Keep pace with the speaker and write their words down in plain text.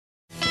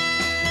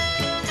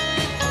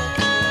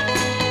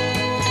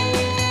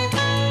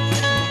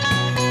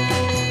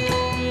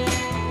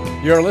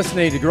You're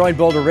listening to Growing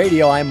Boulder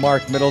Radio. I'm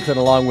Mark Middleton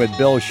along with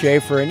Bill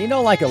Schaefer. And you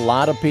know, like a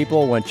lot of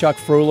people, when Chuck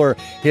Freuler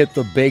hit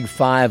the big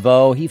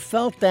 5-0, he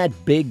felt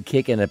that big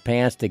kick in the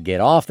pants to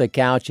get off the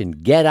couch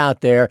and get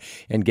out there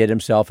and get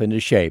himself into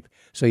shape.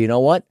 So you know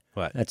what?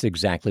 What? That's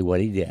exactly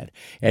what he did.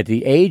 At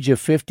the age of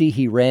 50,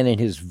 he ran in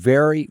his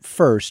very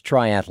first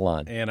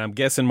triathlon. And I'm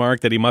guessing,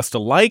 Mark, that he must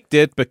have liked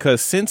it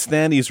because since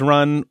then he's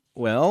run,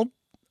 well,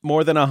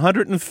 more than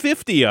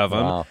 150 of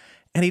them. Wow.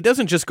 And he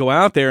doesn't just go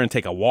out there and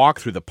take a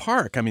walk through the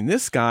park. I mean,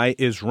 this guy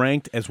is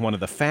ranked as one of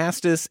the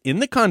fastest in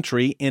the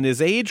country in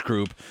his age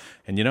group.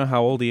 And you know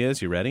how old he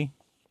is? You ready?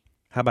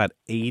 How about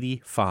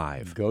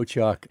 85? Go,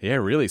 Chuck. Yeah,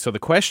 really. So the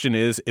question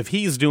is, if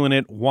he's doing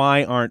it,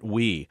 why aren't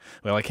we?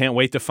 Well, I can't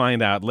wait to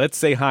find out. Let's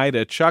say hi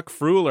to Chuck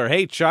Freuler.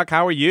 Hey, Chuck,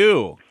 how are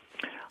you?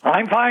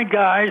 I'm fine,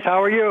 guys.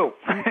 How are you?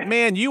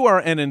 Man, you are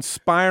an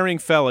inspiring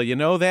fella. You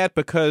know that?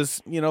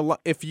 Because, you know,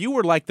 if you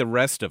were like the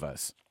rest of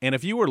us, and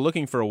if you were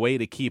looking for a way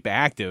to keep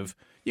active,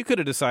 you could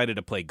have decided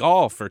to play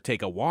golf or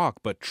take a walk.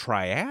 But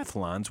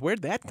triathlons,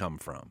 where'd that come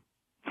from?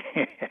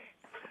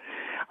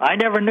 I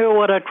never knew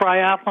what a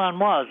triathlon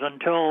was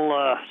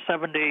until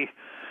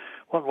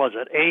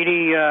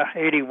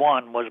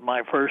 81 was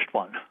my first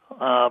one.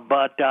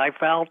 But I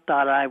felt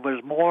that I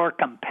was more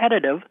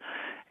competitive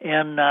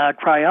in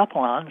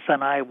triathlons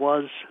than I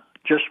was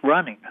just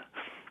running.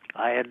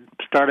 I had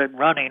started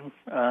running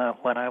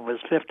when I was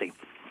 50.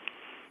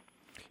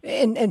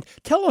 And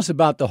tell us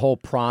about the whole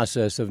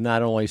process of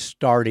not only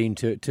starting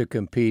to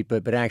compete,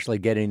 but actually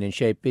getting in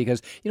shape.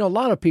 Because, you know, a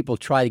lot of people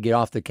try to get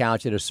off the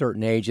couch at a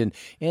certain age, and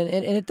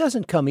it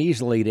doesn't come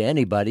easily to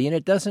anybody, and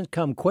it doesn't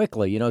come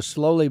quickly. You know,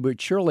 slowly but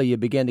surely you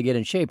begin to get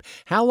in shape.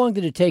 How long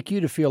did it take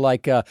you to feel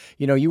like,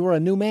 you were a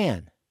new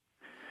man?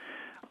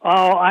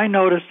 Oh, I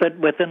noticed it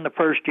within the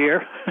first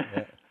year.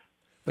 Yeah.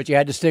 But you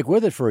had to stick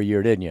with it for a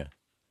year, didn't you?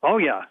 Oh,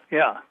 yeah.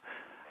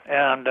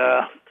 And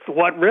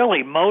what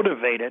really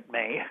motivated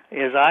me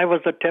is I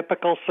was a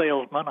typical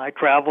salesman. I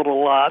traveled a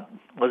lot,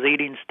 was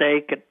eating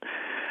steak at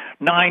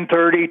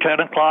 9:30, 10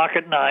 o'clock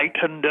at night,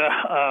 and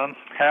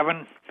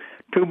having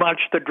too much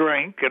to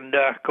drink and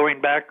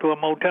going back to a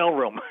motel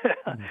room.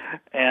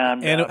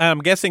 and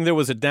I'm guessing there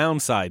was a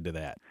downside to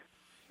that.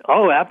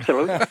 Oh,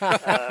 absolutely.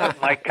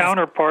 My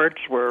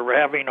counterparts were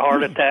having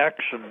heart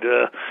attacks and,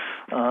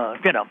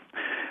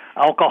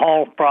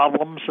 alcohol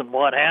problems and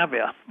what have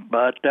you.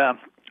 But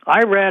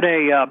I read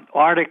a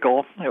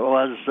article. It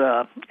was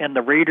in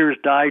the Reader's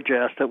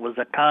Digest. It was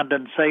a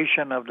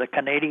condensation of the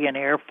Canadian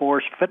Air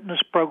Force fitness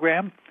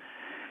program,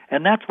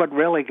 and that's what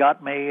really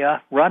got me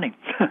running.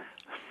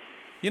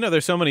 You know,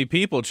 there's so many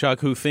people, Chuck,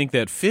 who think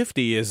that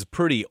 50 is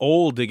pretty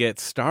old to get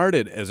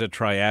started as a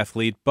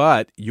triathlete,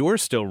 but you're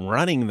still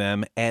running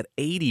them at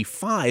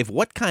 85.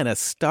 What kind of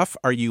stuff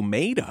are you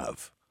made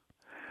of?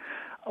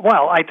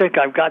 Well, I think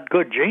I've got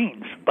good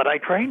genes, but I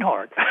train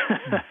hard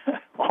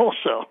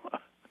also.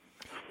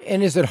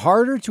 And is it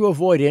harder to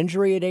avoid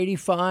injury at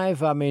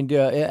 85? I mean,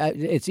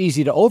 it's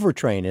easy to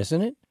overtrain,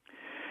 isn't it?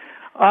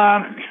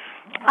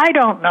 I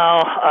don't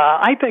know.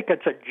 I think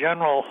it's a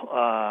general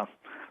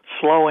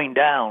slowing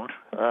down.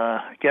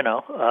 There's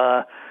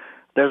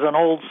an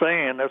old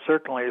saying that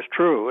certainly is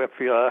true. If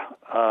you,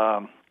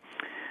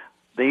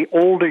 the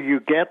older you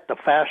get, the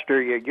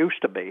faster you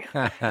used to be.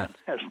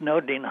 There's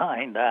no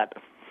denying that.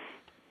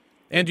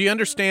 And do you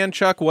understand,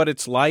 Chuck, what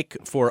it's like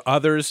for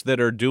others that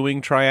are doing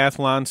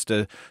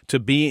triathlons to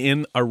be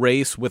in a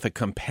race with a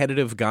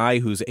competitive guy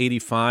who's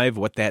 85?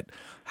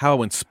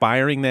 How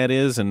inspiring that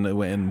is,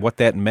 and what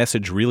that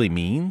message really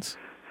means?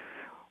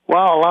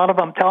 Well, a lot of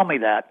them tell me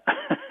that.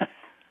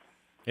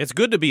 It's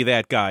good to be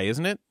that guy,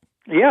 isn't it?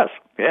 Yes.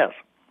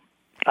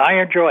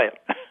 I enjoy it.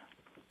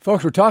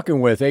 Folks, we're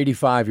talking with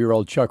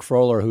 85-year-old Chuck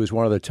Freuler, who's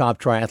one of the top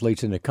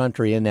triathletes in the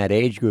country in that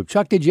age group.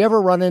 Chuck, did you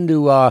ever run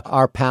into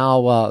our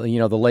pal,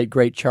 the late,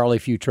 great Charlie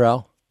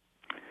Futrell?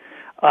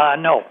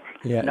 No.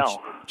 Yeah,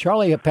 no.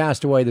 Charlie had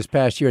passed away this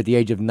past year at the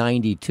age of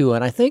 92,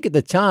 and I think at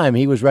the time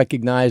he was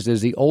recognized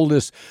as the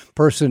oldest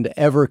person to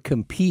ever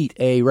compete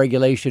a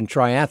regulation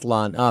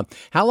triathlon.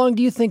 How long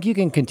do you think you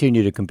can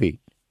continue to compete?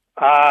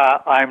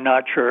 I'm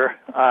not sure.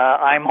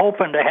 I'm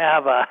hoping to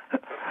have a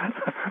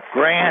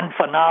grand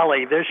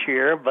finale this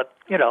year, but,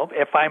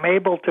 if I'm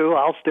able to,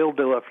 I'll still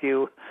do a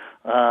few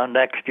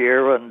next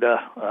year and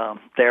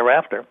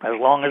thereafter, as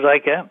long as I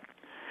can.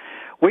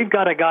 We've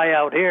got a guy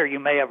out here you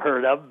may have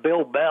heard of,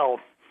 Bill Bell,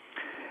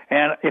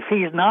 and if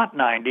he's not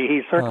 90,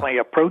 he's certainly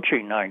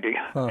approaching 90,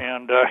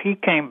 and he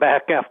came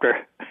back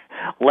after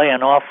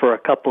laying off for a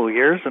couple of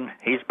years, and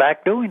he's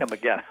back doing them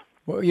again.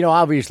 Well,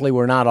 obviously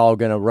we're not all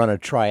going to run a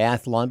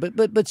triathlon,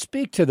 but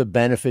speak to the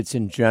benefits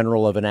in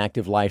general of an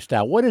active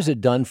lifestyle. What has it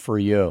done for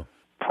you?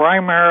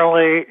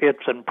 Primarily,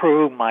 it's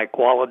improved my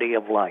quality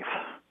of life.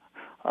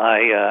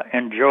 I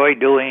enjoy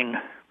doing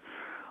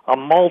a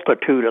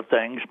multitude of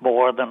things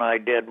more than I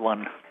did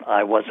when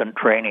I wasn't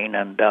training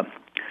and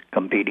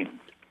competing.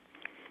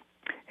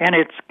 And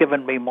it's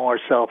given me more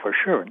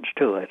self-assurance,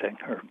 too, I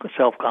think, or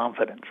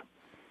self-confidence.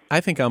 I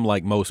think I'm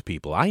like most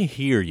people. I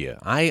hear you.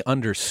 I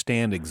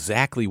understand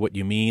exactly what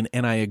you mean,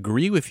 and I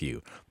agree with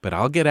you. But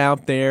I'll get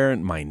out there,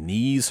 and my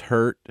knees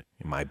hurt,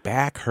 and my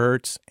back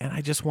hurts, and I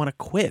just want to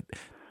quit.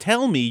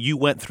 Tell me you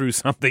went through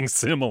something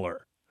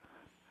similar.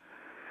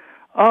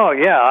 Oh,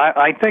 yeah,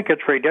 I think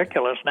it's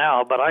ridiculous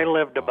now, but I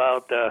lived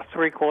about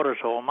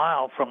 3/4 of a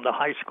mile from the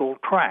high school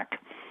track.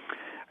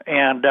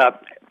 And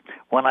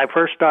when I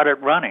first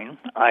started running,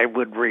 I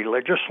would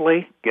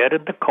religiously get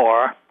in the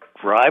car,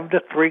 drive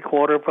the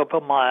 3/4 of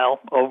a mile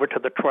over to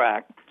the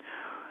track,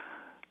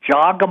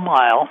 jog a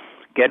mile,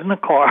 get in the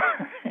car,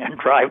 and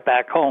drive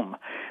back home.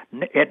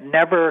 It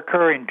never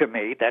occurring to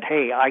me that,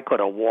 hey, I could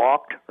have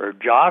walked or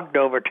jogged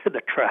over to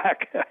the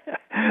track,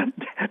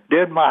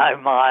 did my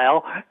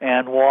mile,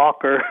 and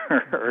walk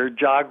or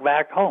jog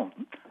back home.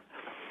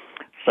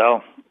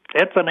 So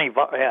it's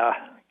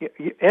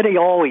it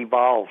all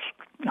evolves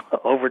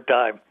over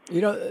time.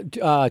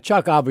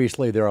 Chuck,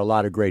 obviously there are a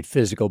lot of great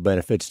physical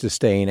benefits to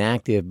staying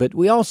active, but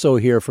we also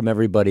hear from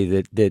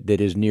everybody that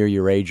is near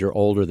your age or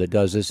older that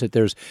does this, that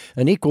there's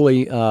an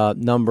equally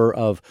number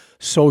of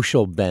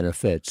social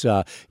benefits.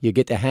 You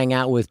get to hang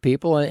out with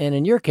people, and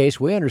in your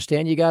case, we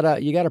understand you got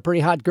a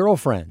pretty hot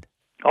girlfriend.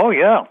 Oh,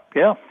 yeah.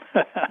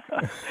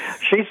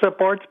 She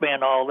supports me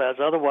in all this.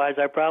 Otherwise,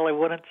 I probably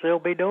wouldn't still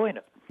be doing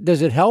it.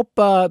 Does it help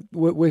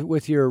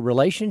with your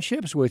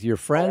relationships, with your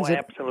friends? Oh,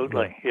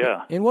 absolutely,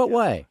 yeah. In what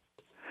way?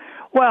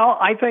 Well,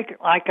 I think,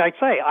 like I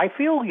say, I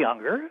feel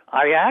younger.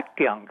 I act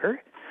younger.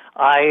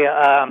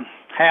 I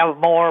have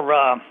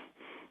more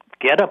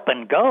get up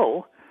and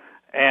go.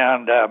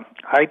 And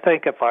I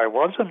think if I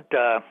wasn't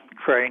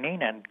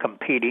training and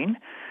competing,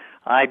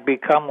 I'd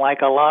become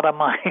like a lot of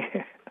my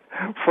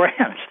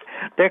friends.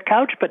 They're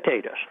couch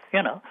potatoes,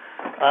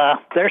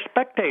 They're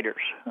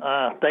spectators.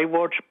 They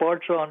watch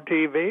sports on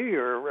TV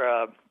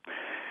or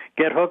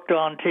get hooked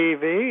on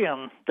TV,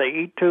 and they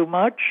eat too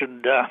much,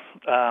 and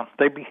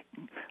they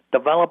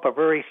develop a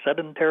very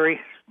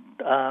sedentary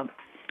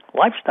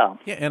lifestyle.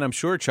 Yeah, and I'm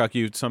sure, Chuck,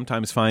 you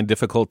sometimes find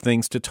difficult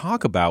things to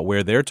talk about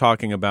where they're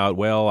talking about,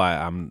 well,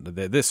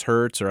 this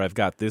hurts, or I've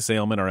got this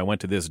ailment, or I went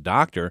to this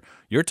doctor.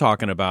 You're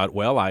talking about,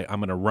 well, I'm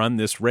going to run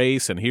this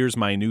race, and here's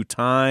my new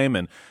time,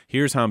 and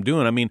here's how I'm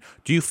doing. I mean,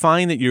 do you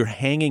find that you're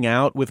hanging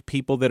out with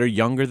people that are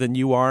younger than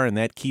you are, and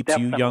that keeps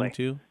you young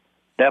too?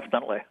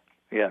 Definitely,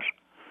 yes.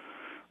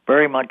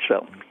 Very much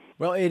so.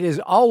 Well, it is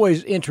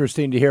always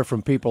interesting to hear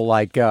from people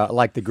like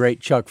the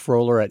great Chuck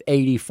Freuler at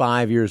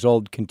 85 years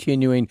old,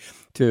 continuing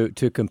to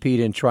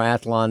compete in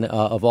triathlon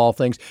of all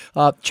things.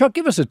 Chuck,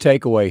 give us a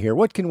takeaway here.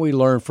 What can we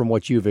learn from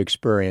what you've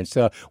experienced?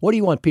 What do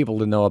you want people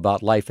to know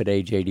about life at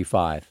age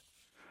 85?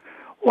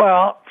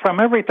 Well,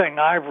 from everything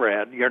I've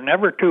read, you're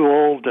never too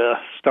old to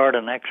start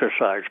an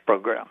exercise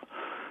program.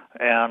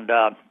 And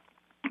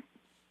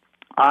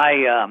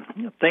I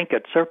think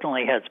it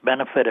certainly has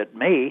benefited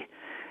me.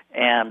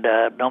 And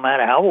no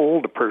matter how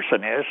old a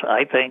person is,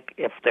 I think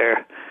if they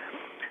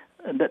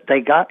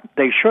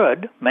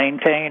should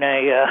maintain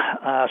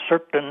a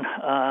certain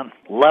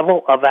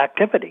level of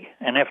activity.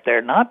 And if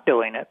they're not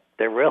doing it,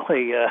 they're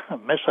really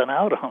missing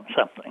out on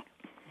something.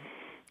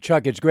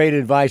 Chuck, it's great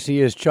advice.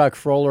 He is Chuck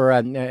Freuler.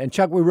 And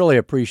Chuck, we really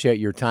appreciate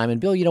your time.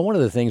 And Bill, one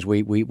of the things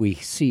we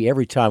see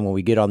every time when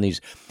we get on these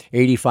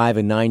 85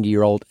 and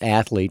 90-year-old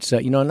athletes,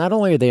 not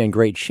only are they in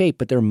great shape,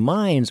 but their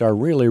minds are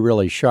really,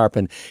 really sharp.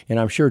 And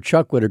I'm sure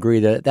Chuck would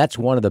agree that that's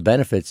one of the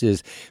benefits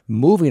is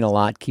moving a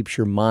lot keeps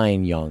your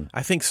mind young.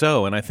 I think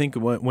so. And I think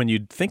when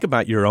you think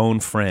about your own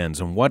friends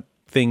and what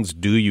things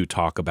do you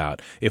talk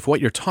about? If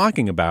what you're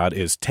talking about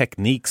is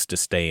techniques to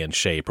stay in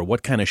shape, or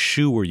what kind of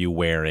shoe were you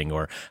wearing,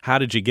 or how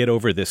did you get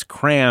over this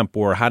cramp,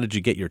 or how did you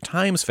get your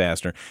times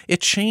faster,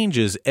 it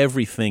changes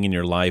everything in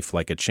your life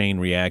like a chain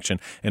reaction.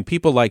 And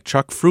people like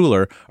Chuck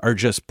Freuler are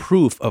just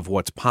proof of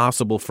what's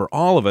possible for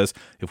all of us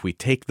if we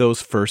take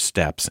those first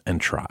steps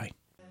and try.